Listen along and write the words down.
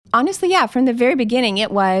honestly, yeah, from the very beginning,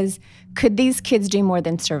 it was, could these kids do more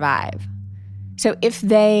than survive? So if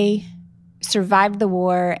they survived the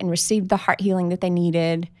war and received the heart healing that they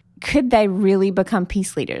needed, could they really become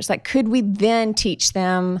peace leaders? Like, could we then teach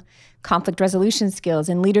them conflict resolution skills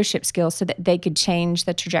and leadership skills so that they could change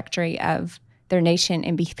the trajectory of their nation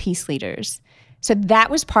and be peace leaders? So that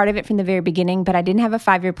was part of it from the very beginning, but I didn't have a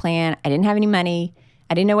 5-year plan. I didn't have any money.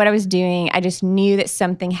 I didn't know what I was doing. I just knew that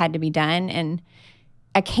something had to be done. And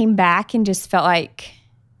I came back and just felt like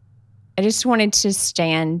I just wanted to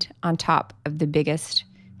stand on top of the biggest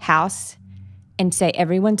house and say,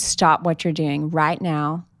 everyone stop what you're doing right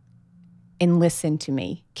now and listen to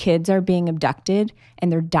me. Kids are being abducted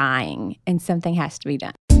and they're dying, and something has to be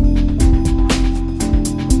done.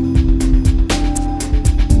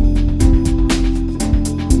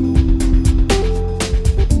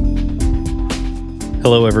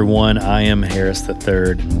 Hello, everyone. I am Harris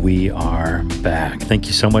III, and we are back. Thank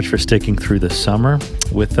you so much for sticking through the summer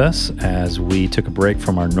with us as we took a break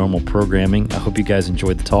from our normal programming. I hope you guys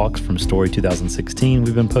enjoyed the talks from Story 2016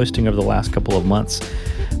 we've been posting over the last couple of months.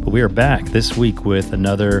 But we are back this week with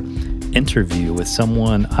another interview with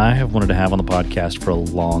someone I have wanted to have on the podcast for a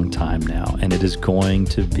long time now, and it is going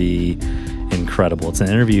to be incredible. It's an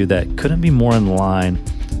interview that couldn't be more in line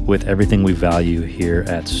with everything we value here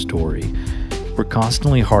at Story. We're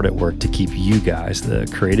constantly hard at work to keep you guys, the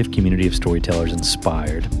creative community of storytellers,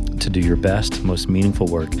 inspired to do your best, most meaningful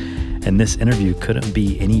work. And this interview couldn't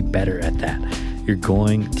be any better at that. You're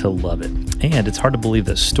going to love it. And it's hard to believe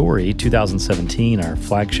that Story 2017, our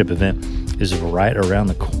flagship event, is right around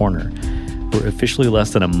the corner. We're officially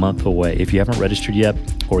less than a month away. If you haven't registered yet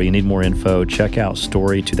or you need more info, check out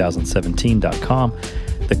story2017.com.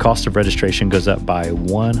 The cost of registration goes up by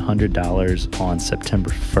 $100 on September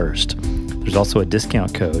 1st. There's also a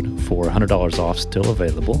discount code for $100 off still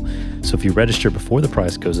available. So if you register before the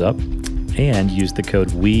price goes up and use the code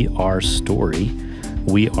WEARESTORY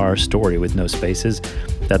with no spaces,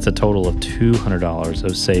 that's a total of $200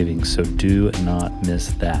 of savings. So do not miss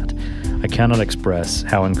that. I cannot express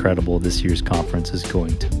how incredible this year's conference is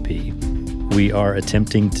going to be. We are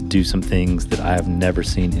attempting to do some things that I have never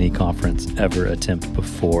seen any conference ever attempt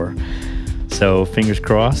before. So fingers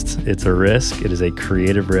crossed, it's a risk. It is a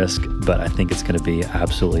creative risk, but I think it's going to be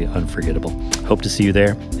absolutely unforgettable. Hope to see you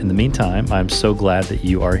there. In the meantime, I'm so glad that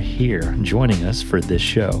you are here joining us for this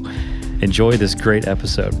show. Enjoy this great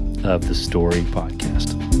episode of the Story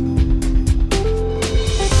Podcast.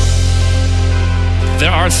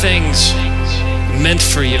 There are things meant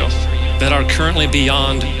for you that are currently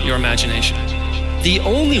beyond your imagination. The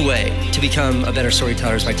only way to become a better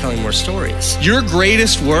storyteller is by telling more stories. Your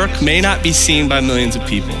greatest work may not be seen by millions of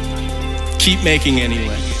people. Keep making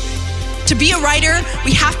anyway. To be a writer,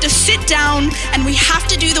 we have to sit down and we have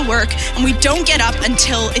to do the work, and we don't get up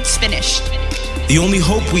until it's finished. The only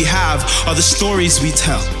hope we have are the stories we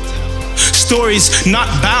tell. Stories not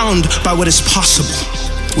bound by what is possible.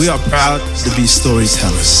 We are proud to be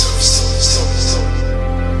storytellers.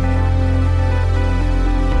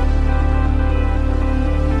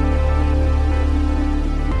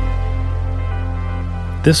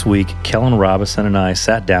 This week, Kellen Robison and I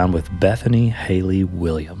sat down with Bethany Haley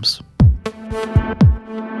Williams.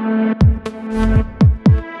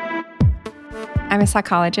 I'm a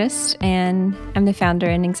psychologist, and I'm the founder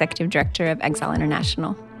and executive director of Exile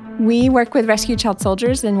International. We work with rescued child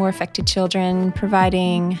soldiers and war-affected children,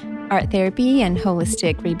 providing art therapy and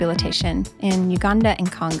holistic rehabilitation in Uganda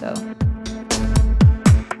and Congo.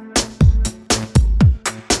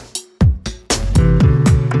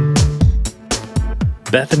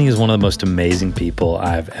 Bethany is one of the most amazing people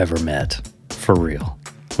I've ever met, for real.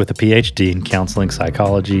 With a PhD in counseling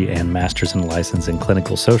psychology and master's in license in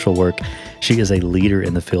clinical social work, she is a leader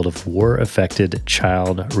in the field of war-affected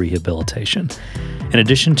child rehabilitation. In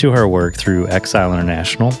addition to her work through Exile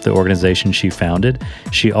International, the organization she founded,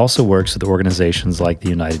 she also works with organizations like the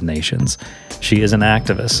United Nations. She is an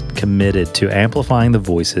activist committed to amplifying the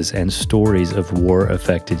voices and stories of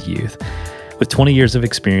war-affected youth. With 20 years of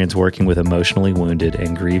experience working with emotionally wounded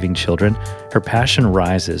and grieving children, her passion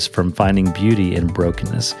rises from finding beauty in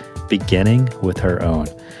brokenness, beginning with her own.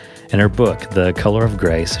 In her book, The Color of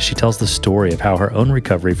Grace, she tells the story of how her own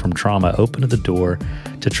recovery from trauma opened the door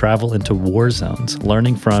to travel into war zones,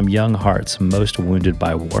 learning from young hearts most wounded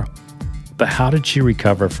by war. But how did she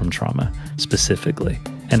recover from trauma specifically?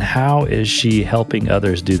 And how is she helping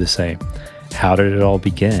others do the same? How did it all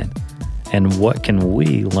begin? And what can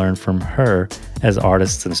we learn from her as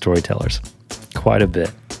artists and storytellers? Quite a bit.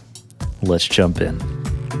 Let's jump in.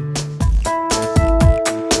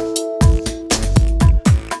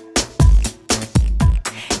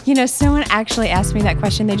 You know, someone actually asked me that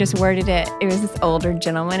question. They just worded it. It was this older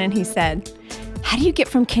gentleman, and he said, "How do you get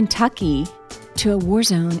from Kentucky to a war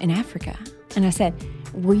zone in Africa?" And I said,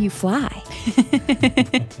 "Well, you fly.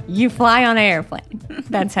 You fly on an airplane.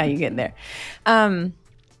 That's how you get there." But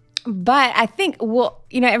I think,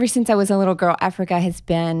 ever since I was a little girl, Africa has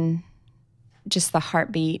been just a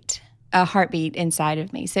heartbeat inside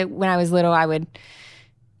of me. So when I was little, I would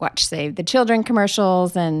watch Save the Children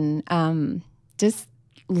commercials and just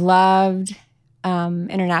loved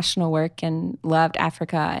international work and loved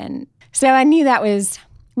Africa. And so I knew that was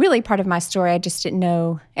really part of my story. I just didn't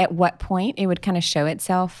know at what point it would kind of show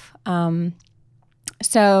itself.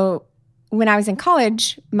 So when I was in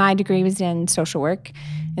college, my degree was in social work,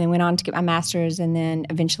 and then went on to get my master's and then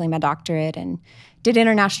eventually my doctorate, and did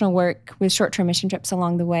international work with short-term mission trips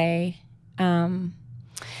along the way.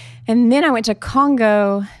 And then I went to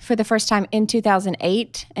Congo for the first time in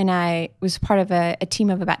 2008, and I was part of a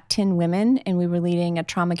team of about 10 women, and we were leading a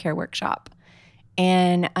trauma care workshop.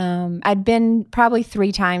 And I'd been probably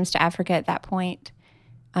 3 times to Africa at that point,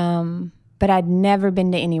 but I'd never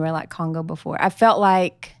been to anywhere like Congo before. I felt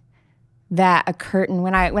like that a curtain,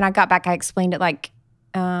 when I got back, I explained it like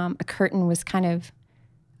a curtain was kind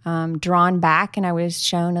of drawn back, and I was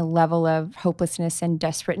shown a level of hopelessness and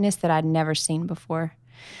desperateness that I'd never seen before.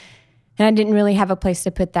 And I didn't really have a place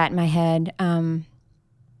to put that in my head. And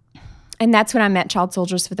that's when I met child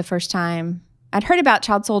soldiers for the first time. I'd heard about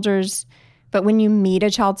child soldiers, but when you meet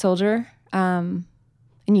a child soldier and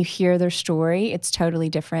you hear their story, it's totally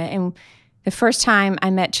different. And the first time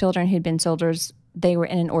I met children who'd been soldiers, they were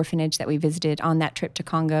in an orphanage that we visited on that trip to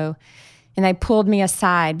Congo. And they pulled me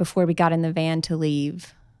aside before we got in the van to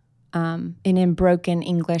leave. And in broken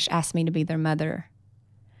English asked me to be their mother.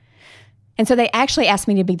 And so they actually asked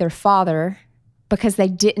me to be their father because they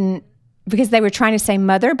were trying to say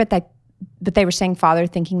mother, but they were saying father,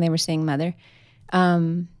 thinking they were saying mother.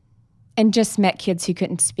 And just met kids who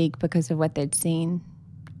couldn't speak because of what they'd seen,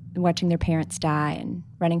 watching their parents die and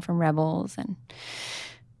running from rebels. And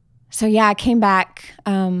so, I came back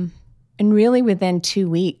and really within 2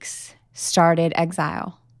 weeks started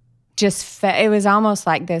exile. It was almost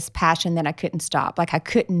like this passion that I couldn't stop. Like I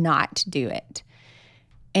could not do it.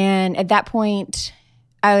 And at that point,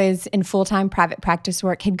 I was in full-time private practice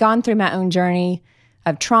work, had gone through my own journey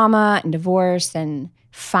of trauma and divorce and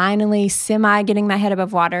finally getting my head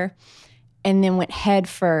above water, and then went head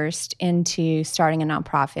first into starting a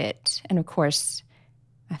nonprofit. And of course,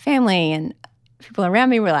 my family and people around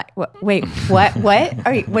me were like, wait, what?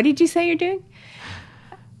 What did you say you're doing?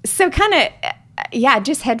 So kind of,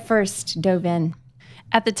 just head first dove in.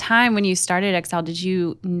 At the time when you started Exile, did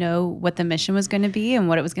you know what the mission was going to be and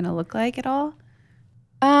what it was going to look like at all?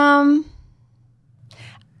 I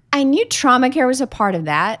knew trauma care was a part of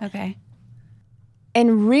that. Okay.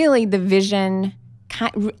 And really the vision,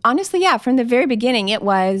 honestly, from the very beginning, it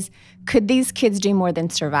was, could these kids do more than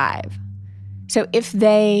survive? So if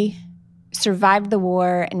they survived the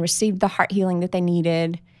war and received the heart healing that they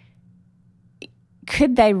needed,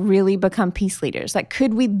 could they really become peace leaders? Like,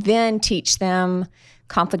 could we then teach them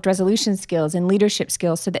conflict resolution skills and leadership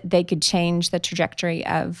skills so that they could change the trajectory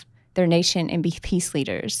of their nation and be peace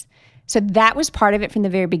leaders? So that was part of it from the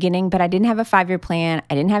very beginning, but I didn't have a 5-year plan.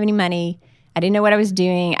 I didn't have any money. I didn't know what I was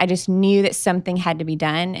doing. I just knew that something had to be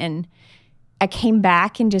done. And I came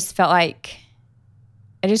back and just felt like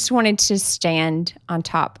I just wanted to stand on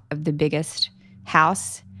top of the biggest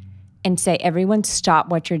house and say, everyone stop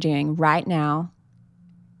what you're doing right now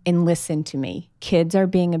and listen to me. Kids are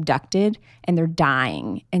being abducted and they're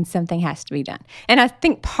dying, and something has to be done. And I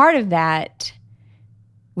think part of that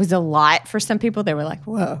was a lot for some people. They were like,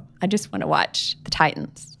 whoa, I just want to watch the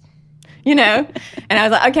Titans, And I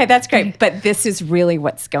was like, okay, that's great, but this is really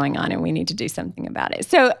what's going on and we need to do something about it.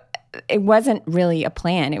 So it wasn't really a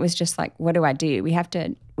plan. It was just like, what do I do? We have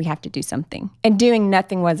to do something. And doing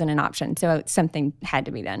nothing wasn't an option. So something had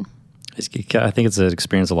to be done. I think it's an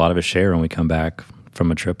experience a lot of us share when we come back from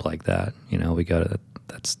a trip like that.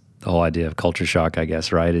 That's the whole idea of culture shock, I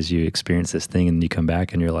guess, right? Is you experience this thing and you come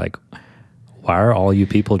back and you're like, why are all you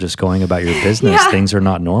people just going about your business? Yeah. Things are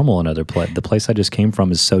not normal in other places. The place I just came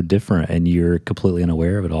from is so different and you're completely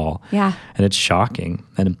unaware of it all. Yeah. And it's shocking.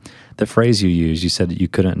 And the phrase you used, you said that you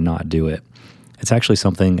couldn't not do it. It's actually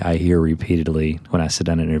something I hear repeatedly when I sit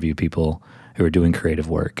down and interview people who are doing creative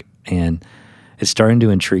work. And it's starting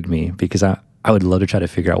to intrigue me because I would love to try to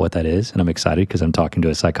figure out what that is, and I'm excited because I'm talking to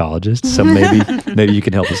a psychologist. So maybe you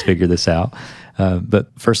can help us figure this out.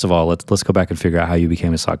 But first of all, let's go back and figure out how you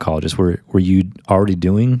became a psychologist. Were you already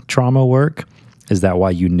doing trauma work? Is that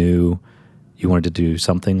why you knew you wanted to do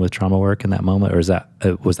something with trauma work in that moment, or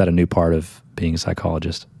was that a new part of being a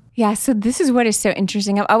psychologist? Yeah, so this is what is so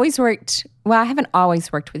interesting. I've always worked, well, I haven't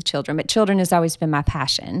always worked with children, but children has always been my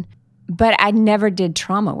passion. But I never did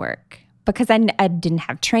trauma work because I didn't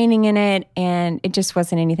have training in it, and it just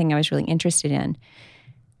wasn't anything I was really interested in.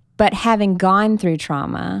 But having gone through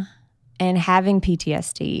trauma and having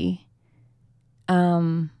PTSD,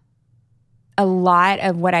 a lot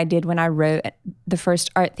of what I did when I wrote the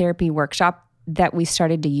first art therapy workshop that we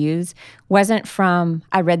started to use wasn't from,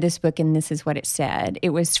 I read this book and this is what it said.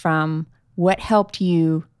 It was from what helped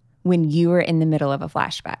you when you were in the middle of a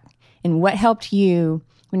flashback, and what helped you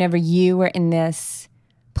whenever you were in this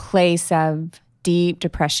place of deep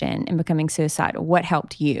depression and becoming suicidal. What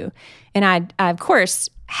helped you? And I of course,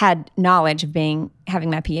 had knowledge of having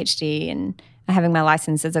my PhD and having my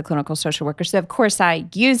license as a clinical social worker. So of course, I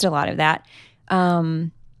used a lot of that.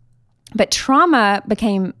 But trauma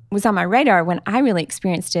was on my radar when I really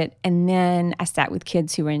experienced it. And then I sat with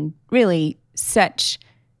kids who were in really such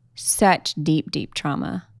deep, deep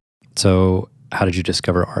trauma. So how did you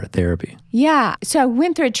discover art therapy? Yeah. So I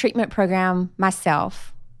went through a treatment program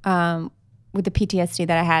myself with the PTSD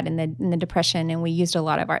that I had in the depression. And we used a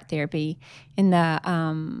lot of art therapy in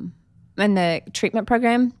the treatment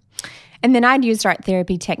program. And then I'd used art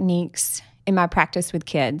therapy techniques in my practice with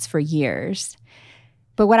kids for years.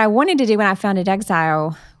 But what I wanted to do when I founded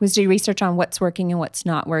Exile was do research on what's working and what's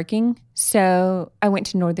not working. So I went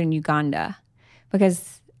to northern Uganda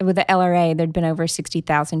because with the LRA, there'd been over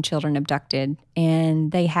 60,000 children abducted,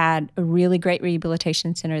 and they had a really great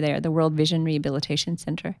rehabilitation center there, the World Vision Rehabilitation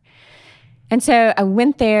Center. And so I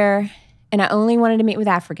went there, and I only wanted to meet with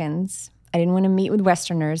Africans. I didn't want to meet with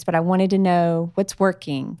Westerners, but I wanted to know what's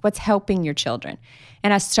working, what's helping your children.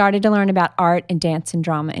 And I started to learn about art and dance and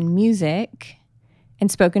drama and music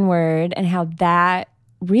and spoken word, and how that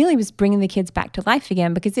really was bringing the kids back to life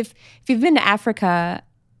again. Because if you've been to Africa,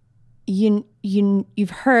 you've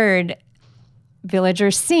heard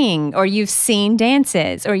villagers sing, or you've seen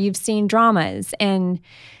dances, or you've seen dramas. And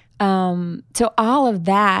so all of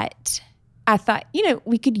that, I thought,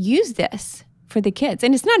 we could use this for the kids.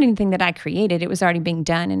 And it's not anything that I created. It was already being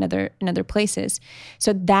done in other places.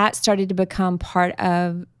 So that started to become part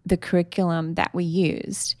of the curriculum that we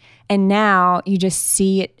used. And now you just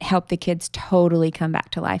see it help the kids totally come back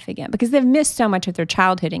to life again, because they've missed so much of their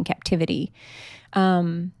childhood in captivity.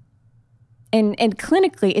 And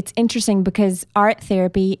clinically, it's interesting because art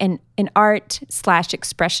therapy and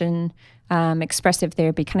art/expression, expressive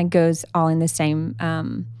therapy kind of goes all in the same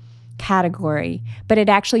category, but it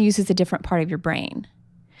actually uses a different part of your brain.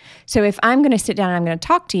 So if I'm going to sit down and I'm going to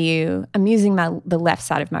talk to you, I'm using the left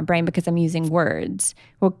side of my brain because I'm using words.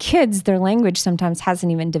 Well, kids, their language sometimes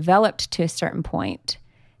hasn't even developed to a certain point.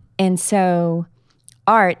 And so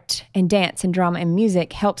art and dance and drama and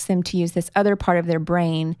music helps them to use this other part of their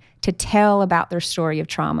brain to tell about their story of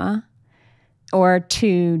trauma, or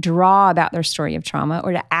to draw about their story of trauma,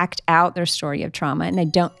 or to act out their story of trauma. And they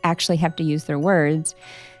don't actually have to use their words.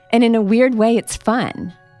 And in a weird way, it's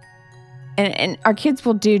fun. And our kids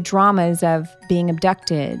will do dramas of being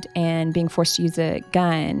abducted and being forced to use a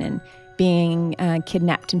gun and being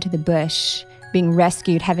kidnapped into the bush, being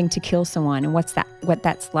rescued, having to kill someone, and what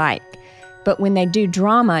that's like. But when they do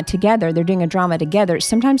drama together, they're doing a drama together,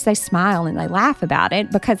 sometimes they smile and they laugh about it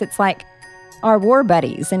because it's like our war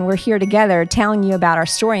buddies, and we're here together telling you about our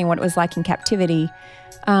story and what it was like in captivity.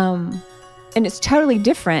 And it's totally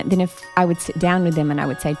different than if I would sit down with them and I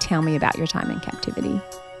would say, tell me about your time in captivity.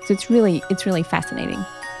 So it's really fascinating.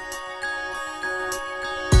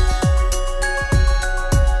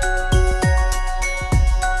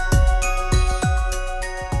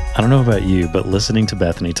 I don't know about you, but listening to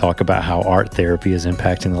Bethany talk about how art therapy is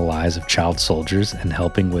impacting the lives of child soldiers and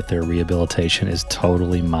helping with their rehabilitation is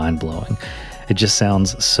totally mind-blowing. It just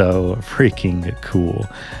sounds so freaking cool.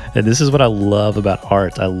 And this is what I love about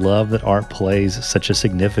art. I love that art plays such a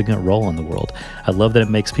significant role in the world. I love that it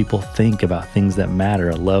makes people think about things that matter.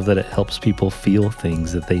 I love that it helps people feel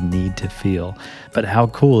things that they need to feel. But how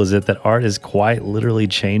cool is it that art is quite literally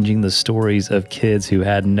changing the stories of kids who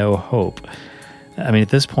had no hope? I mean, at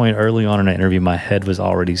this point, early on in our interview, my head was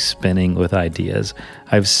already spinning with ideas.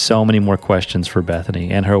 I have so many more questions for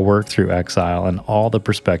Bethany and her work through Exile and all the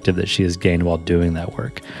perspective that she has gained while doing that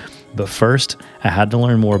work. But first, I had to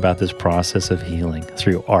learn more about this process of healing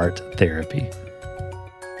through art therapy.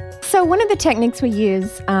 So one of the techniques we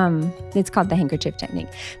use, it's called the handkerchief technique,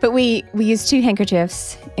 but we use 2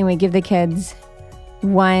 handkerchiefs and we give the kids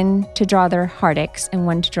one to draw their heartaches and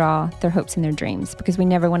one to draw their hopes and their dreams, because we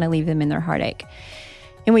never want to leave them in their heartache.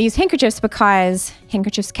 And we use handkerchiefs because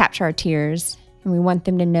handkerchiefs capture our tears, and we want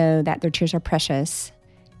them to know that their tears are precious.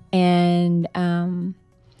 And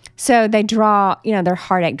So they draw, their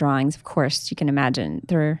heartache drawings, of course, you can imagine.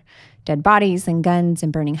 They're dead bodies and guns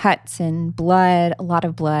and burning huts and blood, a lot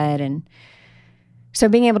of blood. And so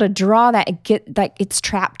being able to draw that, it's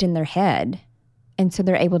trapped in their head. And so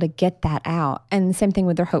they're able to get that out. And the same thing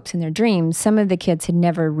with their hopes and their dreams. Some of the kids had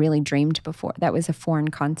never really dreamed before. That was a foreign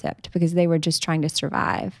concept because they were just trying to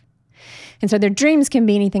survive. And so their dreams can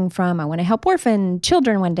be anything from, I want to help orphan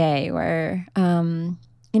children one day, or,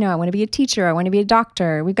 I want to be a teacher, I want to be a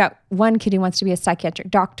doctor. We've got one kid who wants to be a psychiatric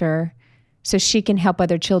doctor so she can help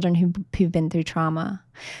other children who've been through trauma.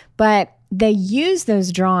 But they use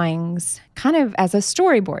those drawings kind of as a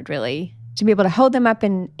storyboard, really, to be able to hold them up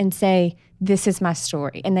and say, this is my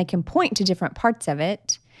story. And they can point to different parts of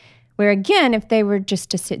it, where again, if they were just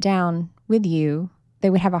to sit down with you, they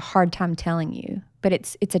would have a hard time telling you. But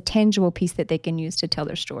it's a tangible piece that they can use to tell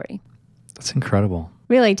their story. That's incredible.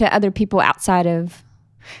 Really, to other people outside of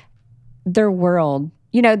their world.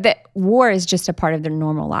 That war is just a part of their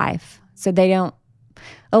normal life. So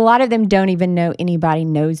a lot of them don't even know anybody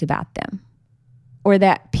knows about them, or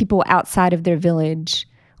that people outside of their village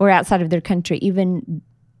or outside of their country, even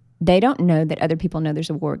they don't know that other people know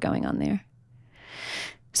there's a war going on there.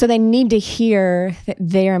 So they need to hear that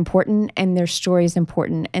they're important and their story is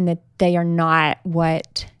important, and that they are not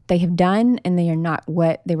what they have done and they are not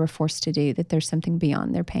what they were forced to do, that there's something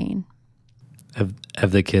beyond their pain.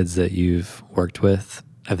 Have the kids that you've worked with,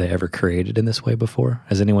 have they ever created in this way before?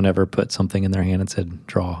 Has anyone ever put something in their hand and said,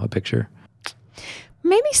 draw a picture?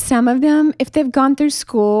 Maybe some of them, if they've gone through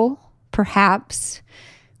school, perhaps.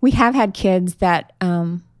 We have had kids that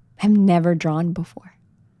have never drawn before.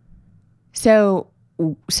 So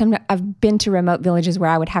I've been to remote villages where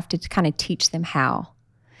I would have to kind of teach them how.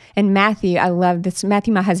 And Matthew, I love this.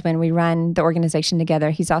 Matthew, my husband, we run the organization together.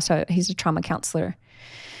 He's a trauma counselor.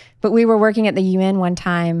 But we were working at the UN one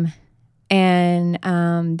time, and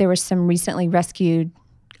there were some recently rescued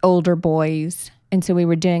older boys. And so we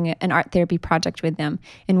were doing an art therapy project with them.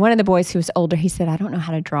 And one of the boys who was older, he said, I don't know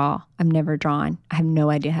how to draw. I've never drawn. I have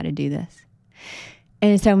no idea how to do this.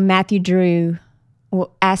 And so Matthew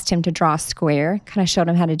asked him to draw a square, kind of showed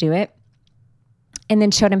him how to do it, and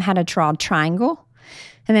then showed him how to draw a triangle,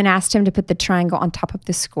 and then asked him to put the triangle on top of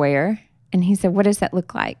the square. And he said, what does that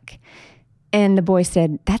look like? And the boy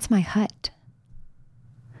said, that's my hut.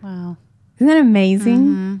 Wow. Isn't that amazing?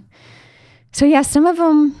 Mm-hmm. So yeah, some of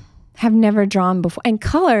them have never drawn before. And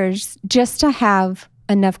colors, just to have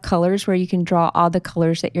enough colors where you can draw all the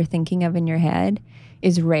colors that you're thinking of in your head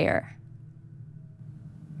is rare.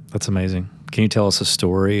 That's amazing. Can you tell us a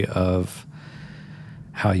story of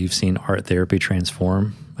how you've seen art therapy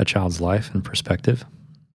transform a child's life and perspective?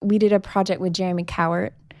 We did a project with Jeremy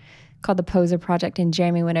Cowart called the Poser Project, and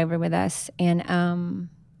Jeremy went over with us, and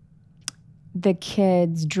the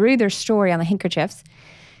kids drew their story on the handkerchiefs,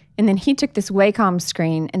 and then he took this Wacom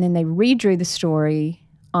screen, and then they redrew the story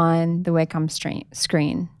on the Wacom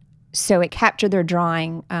screen. So it captured their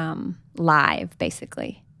drawing live,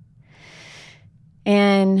 basically.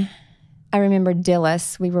 And I remember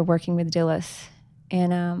Dillis, we were working with Dillis,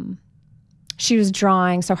 and she was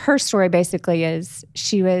drawing. So her story basically is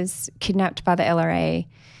she was kidnapped by the LRA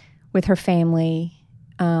with her family,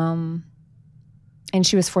 and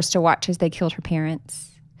she was forced to watch as they killed her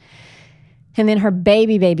parents. And then her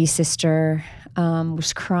baby sister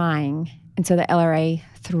was crying, and so the LRA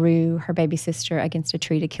threw her baby sister against a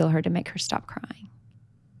tree to kill her to make her stop crying.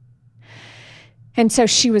 And so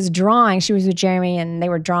she was drawing. She was with Jeremy, and they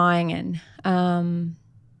were drawing, and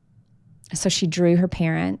so she drew her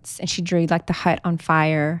parents, and she drew like the hut on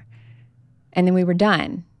fire, and then we were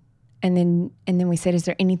done. And then we said, is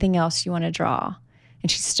there anything else you want to draw? And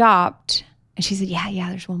she stopped, and she said, yeah,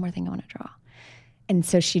 there's one more thing I want to draw. And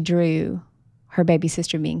so she drew her baby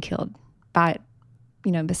sister being killed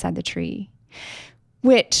beside the tree,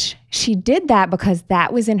 which she did that because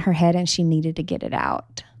that was in her head and she needed to get it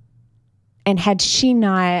out. And had she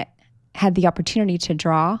not had the opportunity to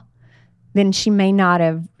draw, then she may not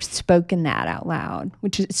have spoken that out loud,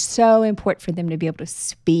 which is so important for them to be able to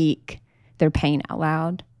speak their pain out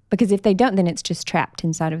loud. Because if they don't, then it's just trapped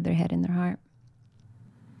inside of their head and their heart.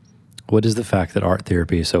 What does the fact that art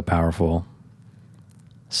therapy is so powerful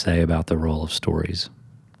say about the role of stories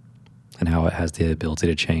and how it has the ability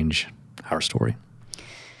to change our story?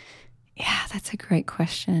 Yeah, that's a great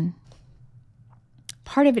question.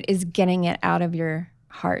 Part of it is getting it out of your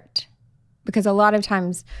heart. Because a lot of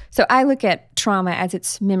times, so I look at trauma as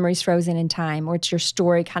it's memories frozen in time, or it's your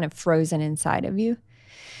story kind of frozen inside of you.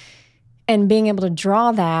 And being able to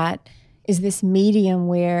draw that is this medium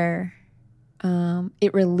where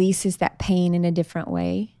it releases that pain in a different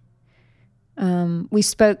way. We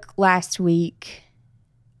spoke last week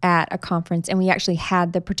at a conference, and we actually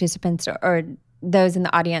had the participants or those in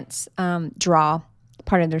the audience draw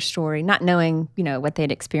part of their story, not knowing, what they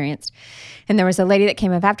had experienced. And there was a lady that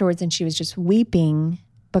came up afterwards, and she was just weeping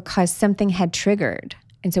because something had triggered.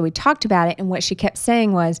 And so we talked about it, and what she kept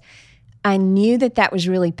saying was, I knew that was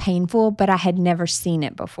really painful, but I had never seen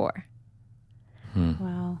it before.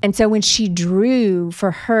 Wow. And so when she drew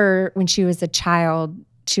for her, when she was a child,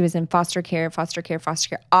 she was in foster care,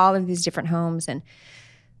 all of these different homes, and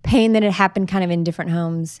pain that had happened kind of in different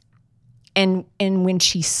homes. And when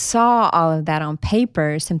she saw all of that on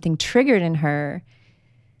paper, something triggered in her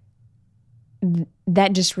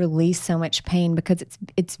that just released so much pain because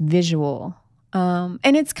it's visual.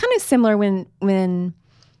 And it's kind of similar when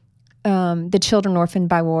the children orphaned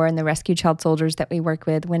by war and the rescue child soldiers that we work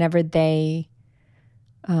with, whenever they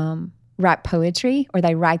write poetry or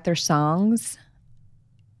they write their songs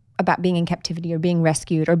about being in captivity or being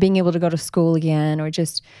rescued or being able to go to school again or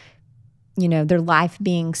just, their life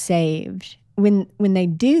being saved. When they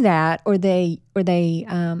do that or they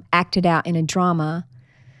act it out in a drama,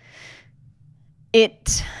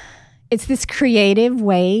 it's this creative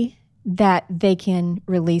way that they can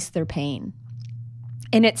release their pain.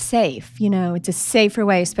 And it's safe, it's a safer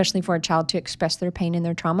way, especially for a child to express their pain and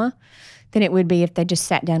their trauma than it would be if they just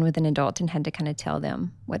sat down with an adult and had to kind of tell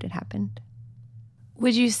them what had happened.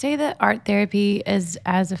 Would you say that art therapy is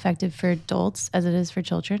as effective for adults as it is for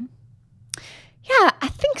children? Yeah, I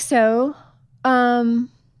think so. I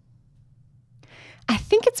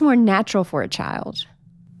think it's more natural for a child.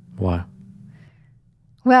 Why?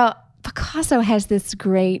 Well, Picasso has this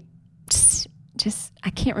great, I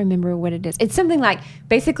can't remember what it is. It's something like,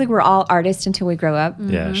 basically we're all artists until we grow up.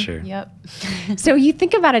 Yeah, sure. Yep. So you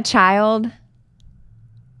think about a child,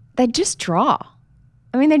 they just draw.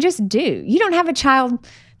 I mean, they just do. You don't have a child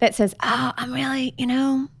that says, oh, I'm really,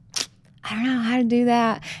 I don't know how to do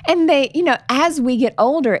that. And they, as we get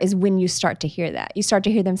older is when you start to hear that. You start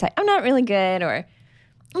to hear them say, I'm not really good, or,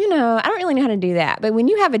 I don't really know how to do that. But when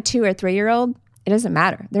you have a 2 or 3-year-old, it doesn't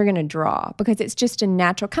matter. They're going to draw because it's just a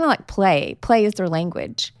natural, kind of like play. Play is their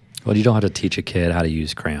language. Well, you don't have to teach a kid how to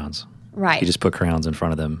use crayons. Right. You just put crayons in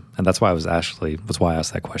front of them. And that's why I asked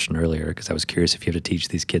that question earlier, because I was curious if you have to teach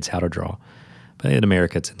these kids how to draw. But in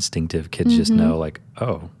America, it's instinctive. Kids just know, like,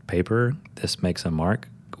 oh, paper, this makes a mark.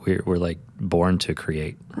 We're like born to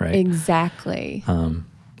create, right? Exactly.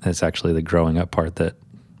 It's actually the growing up part that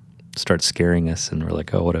starts scaring us, and we're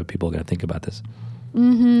like, oh, what are people going to think about this?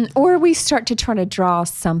 Mm-hmm. Or we start to try to draw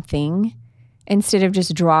something instead of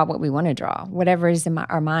just draw what we want to draw. Whatever is in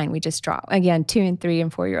our mind, we just draw. Again, 2 and 3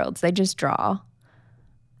 and 4-year-olds, they just draw.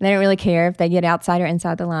 They don't really care if they get outside or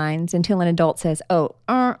inside the lines until an adult says, oh,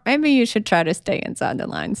 maybe you should try to stay inside the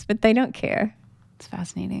lines. But they don't care. It's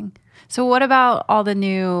fascinating. So what about all the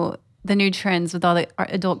new trends with all the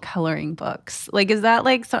adult coloring books? Like, is that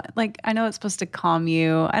like I know it's supposed to calm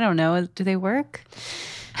you. I don't know. Do they work?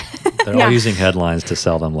 They're all using headlines to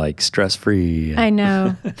sell them like stress-free. I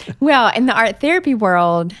know. Well, in the art therapy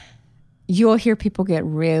world, you'll hear people get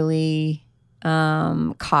really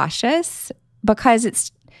cautious because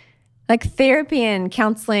it's like therapy and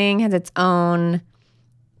counseling has its own.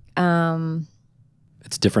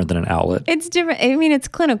 It's different than an outlet. It's different. I mean, it's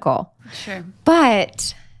clinical. Sure.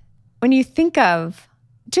 But when you think of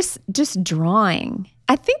just drawing,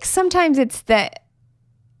 I think sometimes it's that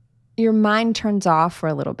your mind turns off for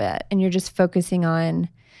a little bit and you're just focusing on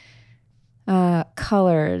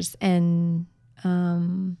colors and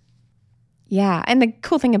And the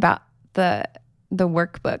cool thing about the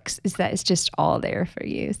workbooks is that it's just all there for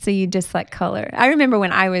you. So you just like color. I remember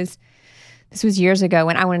this was years ago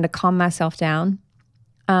when I wanted to calm myself down.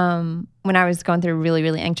 When I was going through a really,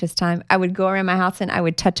 really anxious time, I would go around my house and I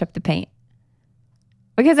would touch up the paint.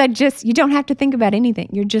 Because you don't have to think about anything.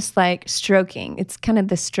 You're just like stroking. It's kind of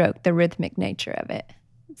the stroke, the rhythmic nature of it.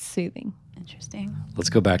 It's soothing. Interesting. Let's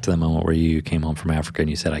go back to the moment where you came home from Africa and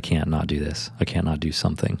you said, I can't not do this. I can't not do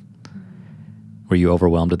something. Were you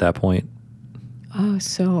overwhelmed at that point? Oh,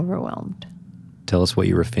 so overwhelmed. Tell us what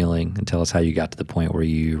you were feeling and tell us how you got to the point where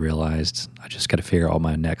you realized, I just got to figure out what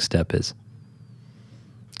my next step is.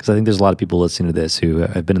 Because I think there's a lot of people listening to this who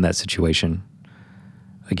have been in that situation.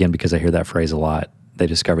 Again, because I hear that phrase a lot. They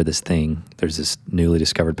discover this thing. There's this newly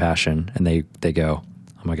discovered passion, and they go,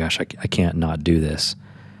 oh my gosh, I can't not do this.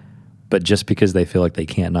 But just because they feel like they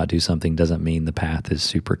can't not do something doesn't mean the path is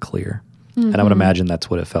super clear. Mm-hmm. And I would imagine that's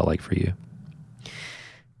what it felt like for you.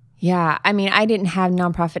 Yeah. I mean, I didn't have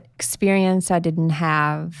nonprofit experience. I didn't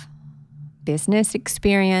have business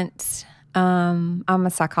experience. I'm a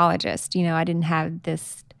psychologist. I didn't have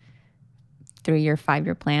this 3-year,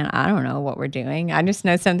 5-year plan. I don't know what we're doing. I just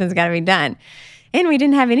know something's got to be done. And we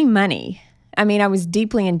didn't have any money. I mean, I was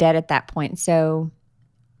deeply in debt at that point. So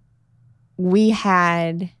we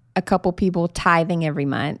had a couple people tithing every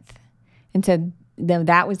month. And so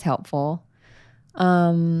that was helpful.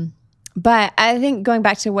 But I think going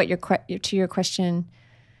back to your question,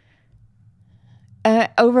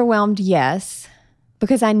 overwhelmed, yes,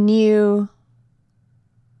 because I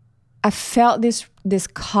felt this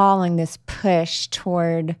calling, this push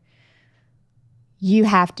toward you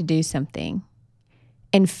have to do something,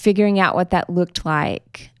 and figuring out what that looked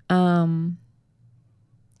like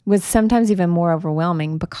was sometimes even more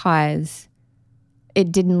overwhelming because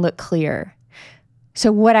it didn't look clear.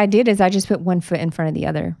 So what I did is I just put one foot in front of the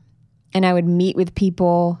other, and I would meet with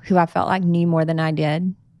people who I felt like knew more than I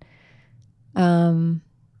did. I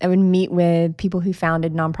would meet with people who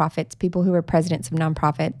founded nonprofits, people who were presidents of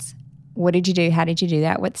nonprofits. What did you do? How did you do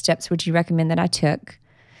that? What steps would you recommend that I took?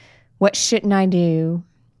 What shouldn't I do?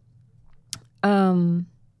 And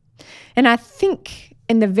I think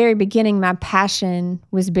in the very beginning, my passion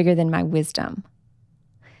was bigger than my wisdom.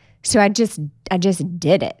 So I just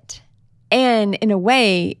did it. And in a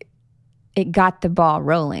way, it got the ball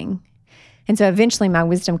rolling. And so eventually my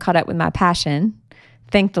wisdom caught up with my passion.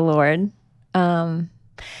 Thank the Lord. And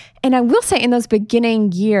I will say in those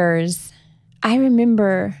beginning years, I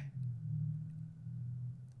remember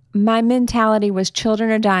my mentality was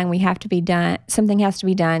children are dying. We have to be done. Something has to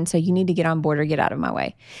be done. So you need to get on board or get out of my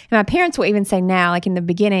way. And my parents will even say now, like in the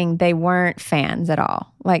beginning, they weren't fans at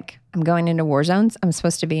all. Like, I'm going into war zones. I'm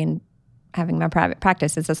supposed to be having my private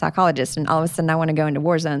practice as a psychologist. And all of a sudden I want to go into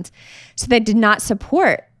war zones. So they did not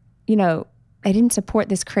support, they didn't support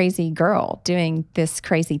this crazy girl doing this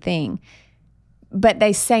crazy thing. But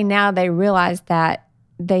they say now they realize that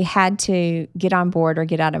they had to get on board or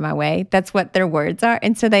get out of my way. That's what their words are.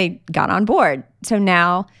 And so they got on board. So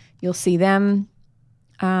now you'll see them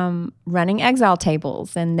running exile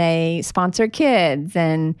tables, and they sponsor kids,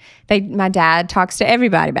 and my dad talks to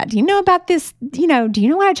everybody about, do you know about this? Do you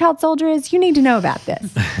know what a child soldier is? You need to know about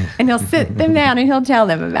this. And he'll sit them down and he'll tell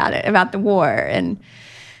them about it, about the war. And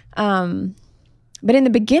but in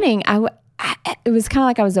the beginning, it was kind of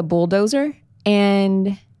like I was a bulldozer.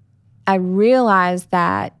 And I realized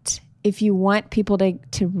that if you want people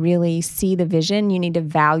to really see the vision, you need to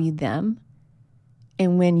value them.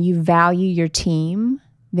 And when you value your team,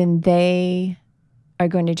 then they are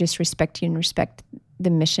going to just respect you and respect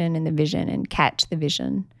the mission and the vision and catch the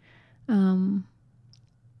vision. But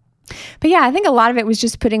yeah, I think a lot of it was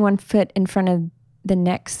just putting one foot in front of the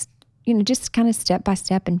next, just kind of step by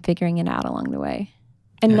step and figuring it out along the way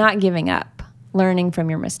and not giving up, learning from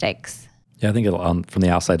your mistakes. Yeah, I think from the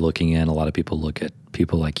outside looking in, a lot of people look at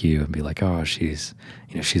people like you and be like, oh, she's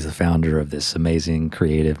the founder of this amazing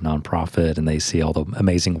creative nonprofit, and they see all the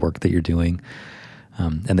amazing work that you're doing,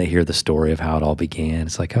 and they hear the story of how it all began.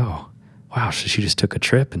 It's like, oh, wow, so she just took a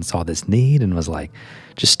trip and saw this need and was like,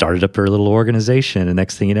 just started up her little organization, and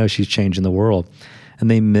next thing you know, she's changing the world. And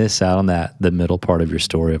they miss out on the middle part of your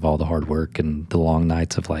story of all the hard work and the long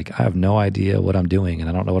nights of like, I have no idea what I'm doing, and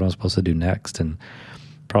I don't know what I'm supposed to do next, and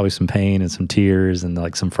probably some pain and some tears and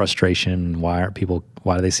like some frustration. Why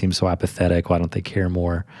do they seem so apathetic? Why don't they care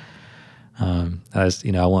more? I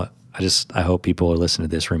hope people are listening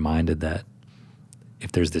to this reminded that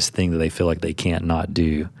if there's this thing that they feel like they can't not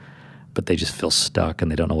do, but they just feel stuck and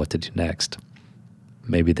they don't know what to do next,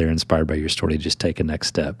 maybe they're inspired by your story to just take a next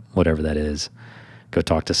step, whatever that is. Go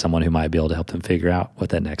talk to someone who might be able to help them figure out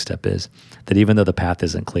what that next step is. That even though the path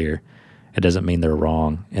isn't clear, it doesn't mean they're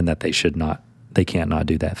wrong and that they can't not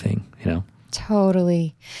do that thing,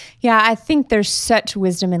 Totally. Yeah, I think there's such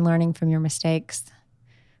wisdom in learning from your mistakes.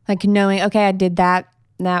 Like knowing, okay, I did that.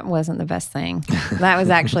 That wasn't the best thing. That was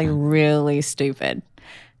actually really stupid.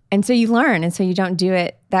 And so you learn, and so you don't do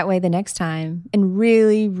it that way the next time. And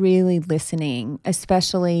really, really listening,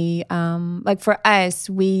 especially like for us,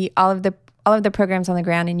 all of the programs on the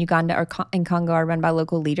ground in Uganda or in Congo are run by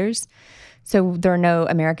local leaders. So there are no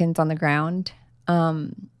Americans on the ground.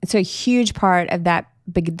 So a huge part of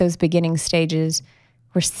those beginning stages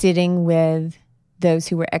were sitting with those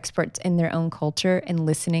who were experts in their own culture and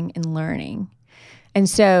listening and learning. And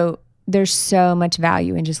so there's so much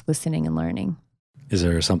value in just listening and learning. Is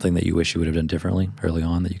there something that you wish you would have done differently early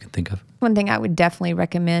on that you can think of? One thing I would definitely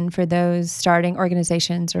recommend for those starting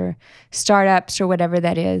organizations or startups or whatever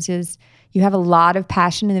that is you have a lot of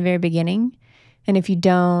passion in the very beginning. And if you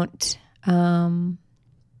don't kind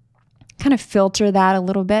of filter that a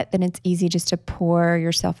little bit, then it's easy just to pour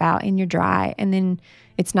yourself out and you're dry, and then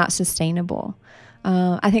it's not sustainable.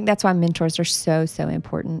 I think that's why mentors are so, so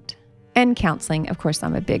important. And counseling, of course,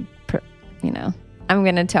 I'm a big, I'm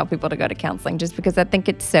going to tell people to go to counseling just because I think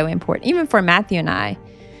it's so important. Even for Matthew and I,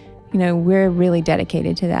 we're really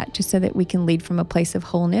dedicated to that just so that we can lead from a place of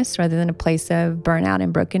wholeness rather than a place of burnout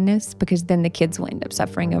and brokenness, because then the kids will end up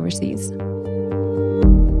suffering overseas.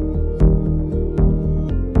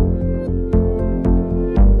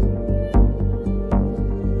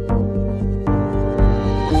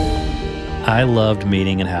 I loved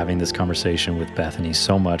meeting and having this conversation with Bethany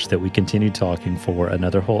so much that we continued talking for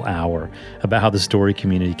another whole hour about how the story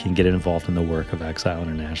community can get involved in the work of Exile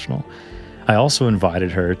International. I also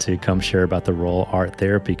invited her to come share about the role art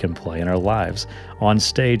therapy can play in our lives on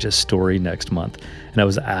stage at Story next month. And I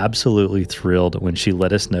was absolutely thrilled when she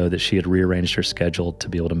let us know that she had rearranged her schedule to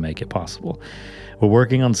be able to make it possible. We're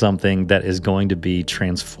working on something that is going to be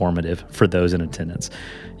transformative for those in attendance.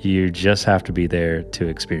 You just have to be there to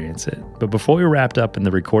experience it. But before we wrapped up in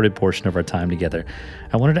the recorded portion of our time together,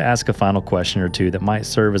 I wanted to ask a final question or two that might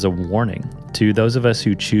serve as a warning to those of us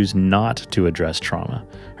who choose not to address trauma.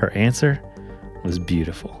 Her answer was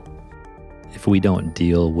beautiful. If we don't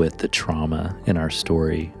deal with the trauma in our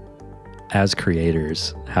story as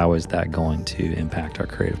creators, how is that going to impact our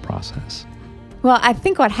creative process? Well, I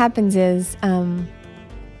think what happens is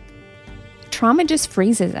trauma just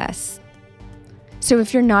freezes us. So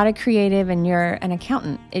if you're not a creative and you're an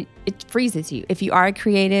accountant, it freezes you. If you are a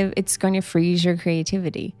creative, it's going to freeze your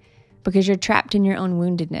creativity because you're trapped in your own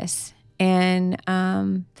woundedness, and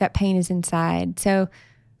that pain is inside. So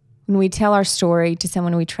when we tell our story to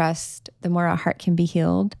someone we trust, the more our heart can be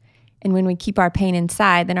healed. And when we keep our pain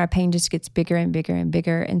inside, then our pain just gets bigger and bigger and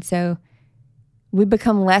bigger. And so we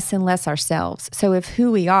become less and less ourselves. So if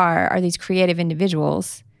who we are these creative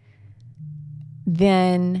individuals,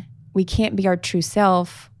 then we can't be our true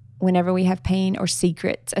self whenever we have pain or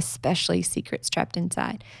secrets, especially secrets trapped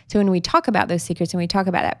inside. So when we talk about those secrets and we talk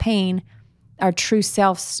about that pain, our true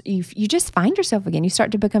selves, you just find yourself again. You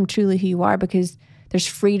start to become truly who you are because there's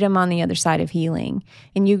freedom on the other side of healing.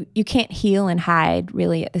 And you can't heal and hide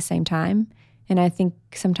really at the same time. And I think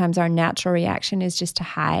sometimes our natural reaction is just to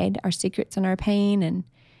hide our secrets and our pain. And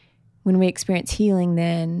when we experience healing,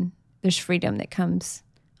 then there's freedom that comes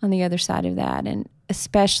on the other side of that. And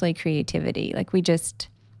especially creativity. Like we just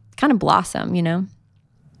kind of blossom,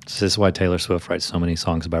 Is this why Taylor Swift writes so many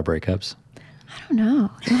songs about breakups? I don't know.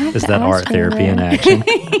 Is that art therapy in action?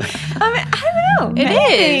 I don't know. It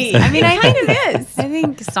is. I mean, I kind of is. I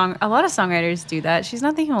think a lot of songwriters do that. She's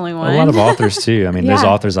not the only one. A lot of authors too. I mean, there's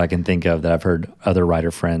Yeah. authors I can think of that I've heard other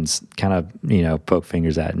writer friends kind of, poke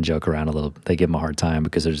fingers at and joke around a little. They give them a hard time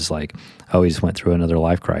because they're just like, oh, he just went through another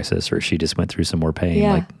life crisis, or she just went through some more pain.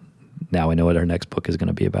 Yeah. Like, now we know what our next book is going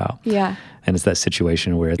to be about. Yeah. And it's that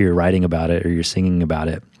situation where you're writing about it or you're singing about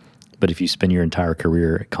it, but if you spend your entire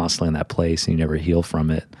career constantly in that place and you never heal from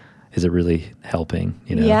it, is it really helping?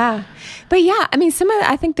 Yeah. But yeah, I mean,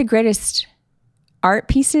 I think the greatest art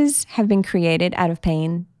pieces have been created out of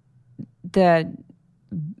pain.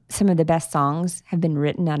 Some of the best songs have been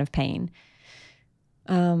written out of pain.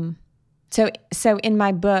 So in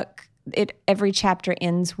my book, every chapter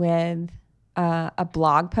ends with a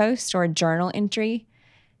blog post or a journal entry.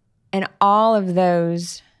 And all of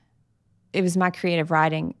those, it was my creative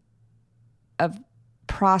writing of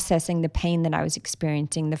processing the pain that I was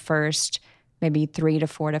experiencing the first maybe 3 to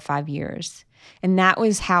 4 to 5 years. And that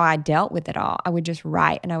was how I dealt with it all. I would just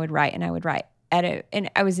write and I would write and I would write.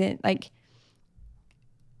 And I was in like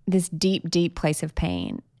this deep, deep place of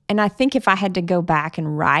pain. And I think if I had to go back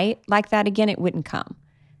and write like that again, it wouldn't come.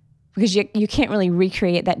 Because you can't really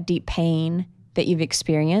recreate that deep pain that you've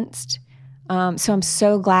experienced. So I'm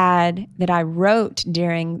so glad that I wrote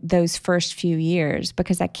during those first few years,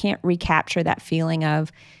 because I can't recapture that feeling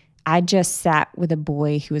of, I just sat with a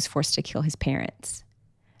boy who was forced to kill his parents.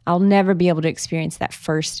 I'll never be able to experience that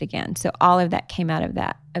first again. So all of that came out of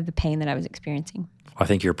the pain that I was experiencing. I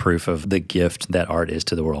think you're proof of the gift that art is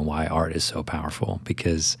to the world and why art is so powerful.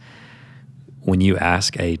 Because when you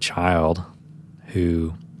ask a child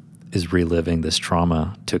who is reliving this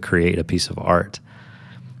trauma to create a piece of art,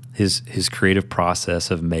 his creative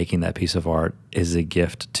process of making that piece of art is a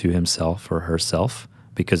gift to himself or herself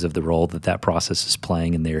because of the role that process is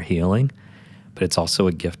playing in their healing. But it's also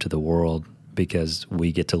a gift to the world because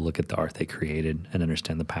we get to look at the art they created and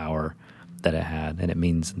understand the power that it had. And it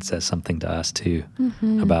means and says something to us too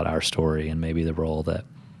about our story and maybe the role that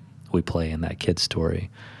we play in that kid's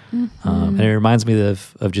story. And it reminds me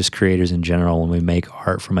of just creators in general. When we make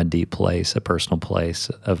art from a deep place, a personal place,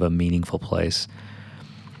 of a meaningful place,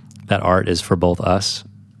 that art is for both us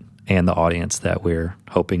and the audience that we're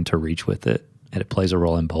hoping to reach with it. And it plays a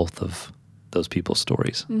role in both of those people's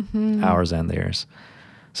stories, ours and theirs.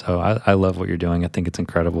 So I love what you're doing. I think it's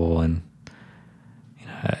incredible. And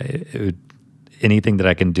Anything that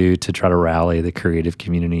I can do to try to rally the creative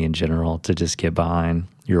community in general to just get behind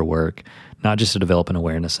your work, not just to develop an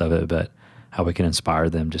awareness of it, but how we can inspire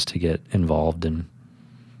them just to get involved and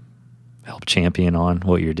help champion on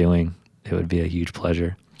what you're doing. It would be a huge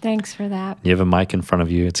pleasure. Thanks for that. You have a mic in front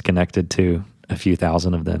of you. It's connected to a few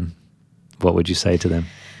thousand of them. What would you say to them?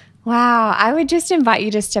 Wow. I would just invite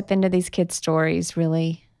you to step into these kids' stories,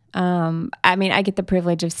 really. I mean, I get the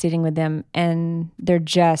privilege of sitting with them, and they're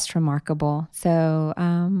just remarkable. So,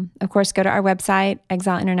 of course, go to our website,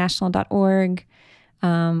 exileinternational.org.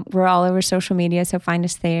 We're all over social media, so find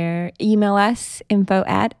us there. Email us,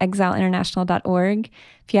 info@exileinternational.org.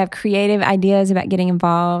 If you have creative ideas about getting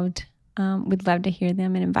involved, we'd love to hear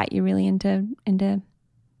them and invite you really into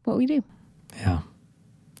what we do. Yeah.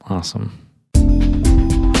 Awesome.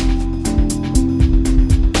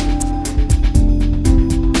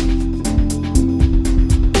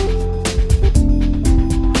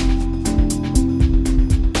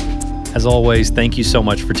 As always, thank you so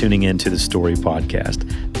much for tuning in to the Story Podcast.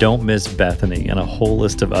 Don't miss Bethany and a whole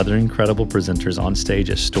list of other incredible presenters on stage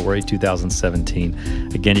at Story 2017.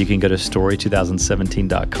 Again, you can go to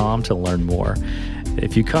story2017.com to learn more.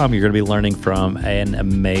 If you come, you're going to be learning from an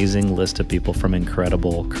amazing list of people from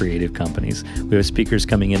incredible creative companies. We have speakers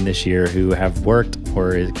coming in this year who have worked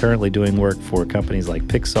or is currently doing work for companies like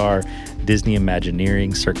Pixar, Disney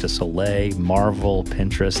Imagineering, Cirque du Soleil, Marvel,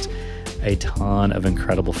 Pinterest, a ton of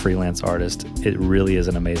incredible freelance artists. It really is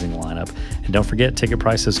an amazing lineup. And don't forget, ticket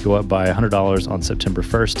prices go up by $100 on September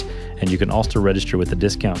 1st. And you can also register with the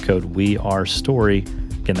discount code WeAreStory.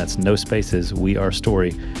 Again, that's no spaces,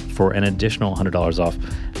 WeAreStory, for an additional $100 off.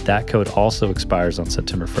 That code also expires on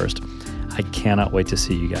September 1st. I cannot wait to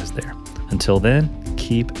see you guys there. Until then,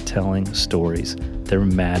 keep telling stories. They're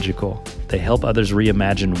magical. They help others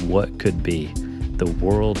reimagine what could be. The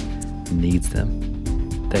world needs them.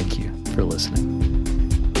 Thank you for listening.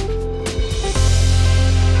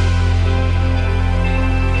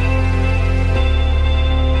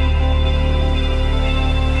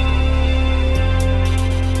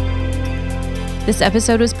 This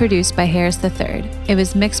episode was produced by Harris III. It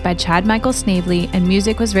was mixed by Chad Michael Snavely, and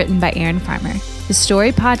music was written by Aaron Farmer. The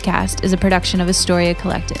Story Podcast is a production of Astoria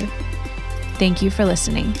Collective. Thank you for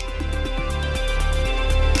listening.